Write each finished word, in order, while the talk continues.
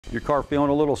Your car feeling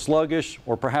a little sluggish,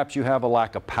 or perhaps you have a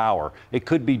lack of power. It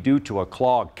could be due to a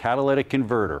clogged catalytic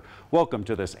converter. Welcome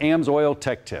to this AMSOIL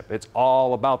Tech Tip. It's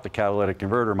all about the catalytic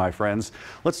converter, my friends.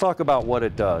 Let's talk about what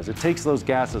it does. It takes those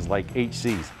gases like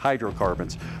HCs,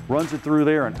 hydrocarbons, runs it through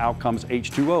there, and out comes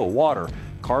H2O, water.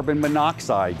 Carbon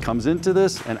monoxide comes into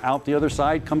this, and out the other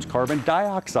side comes carbon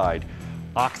dioxide.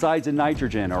 Oxides and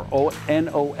nitrogen, or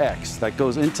NOx, that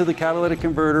goes into the catalytic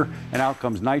converter, and out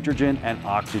comes nitrogen and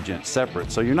oxygen separate.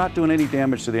 So you're not doing any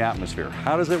damage to the atmosphere.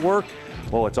 How does it work?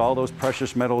 Well, it's all those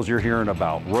precious metals you're hearing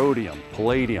about: rhodium,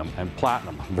 palladium, and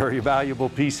platinum. Very valuable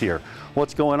piece here.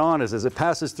 What's going on is, as it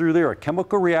passes through there, a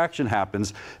chemical reaction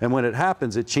happens, and when it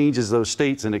happens, it changes those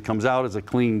states and it comes out as a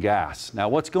clean gas. Now,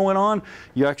 what's going on?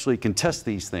 You actually can test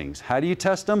these things. How do you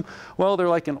test them? Well, they're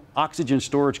like an oxygen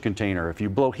storage container. If you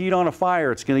blow heat on a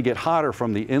fire, it's going to get hotter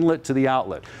from the inlet to the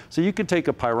outlet. So you can take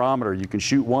a pyrometer, you can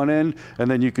shoot one end,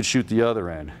 and then you can shoot the other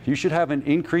end. You should have an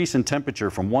increase in temperature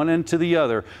from one end to the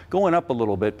other, going up a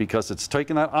little bit, because it's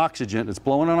taking that oxygen, it's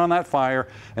blowing it on that fire,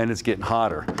 and it's getting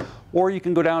hotter. Or you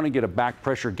can go down and get a back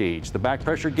pressure gauge. The back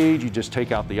pressure gauge, you just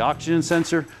take out the oxygen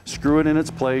sensor, screw it in its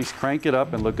place, crank it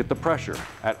up, and look at the pressure.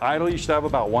 At idle, you should have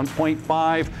about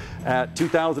 1.5. At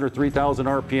 2,000 or 3,000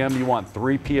 RPM, you want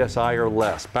 3 PSI or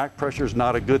less. Back pressure is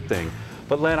not a good thing.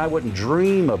 But Len, I wouldn't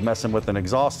dream of messing with an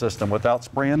exhaust system without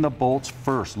spraying the bolts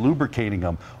first, lubricating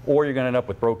them, or you're going to end up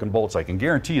with broken bolts. I can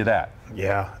guarantee you that.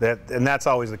 Yeah, that's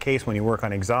always the case when you work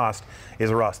on exhaust,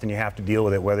 is rust, and you have to deal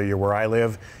with it, whether you're where I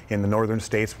live in the northern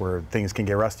states where things can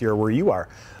get rusty, or where you are.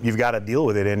 You've got to deal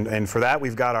with it, and for that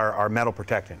we've got our metal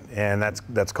protectant, and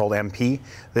that's called MP.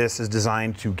 This is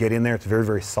designed to get in there. It's very,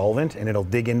 very solvent, and it'll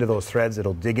dig into those threads,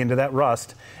 it'll dig into that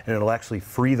rust, and it'll actually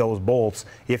free those bolts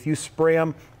if you spray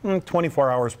them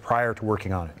 24 hours prior to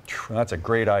working on it. That's a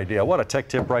great idea. What a tech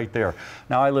tip right there.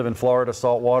 Now, I live in Florida,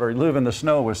 salt water. You live in the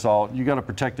snow with salt. You got to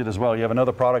protect it as well. You have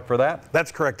another product for that?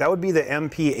 That's correct. That would be the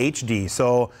MP HD.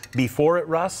 So before it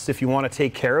rusts, if you want to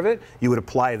take care of it, you would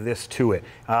apply this to it.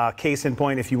 Case in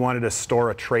point, if you wanted to store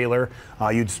a trailer,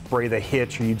 you'd spray the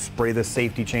hitch, or you'd spray the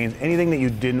safety chains, anything that you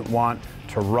didn't want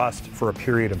to rust for a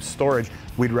period of storage,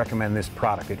 we'd recommend this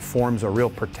product. It forms a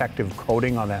real protective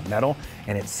coating on that metal,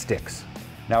 and it sticks.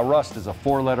 Now, rust is a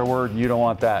 4-letter word, and you don't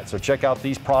want that. So check out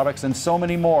these products and so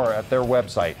many more at their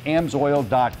website,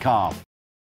 AMSOIL.com.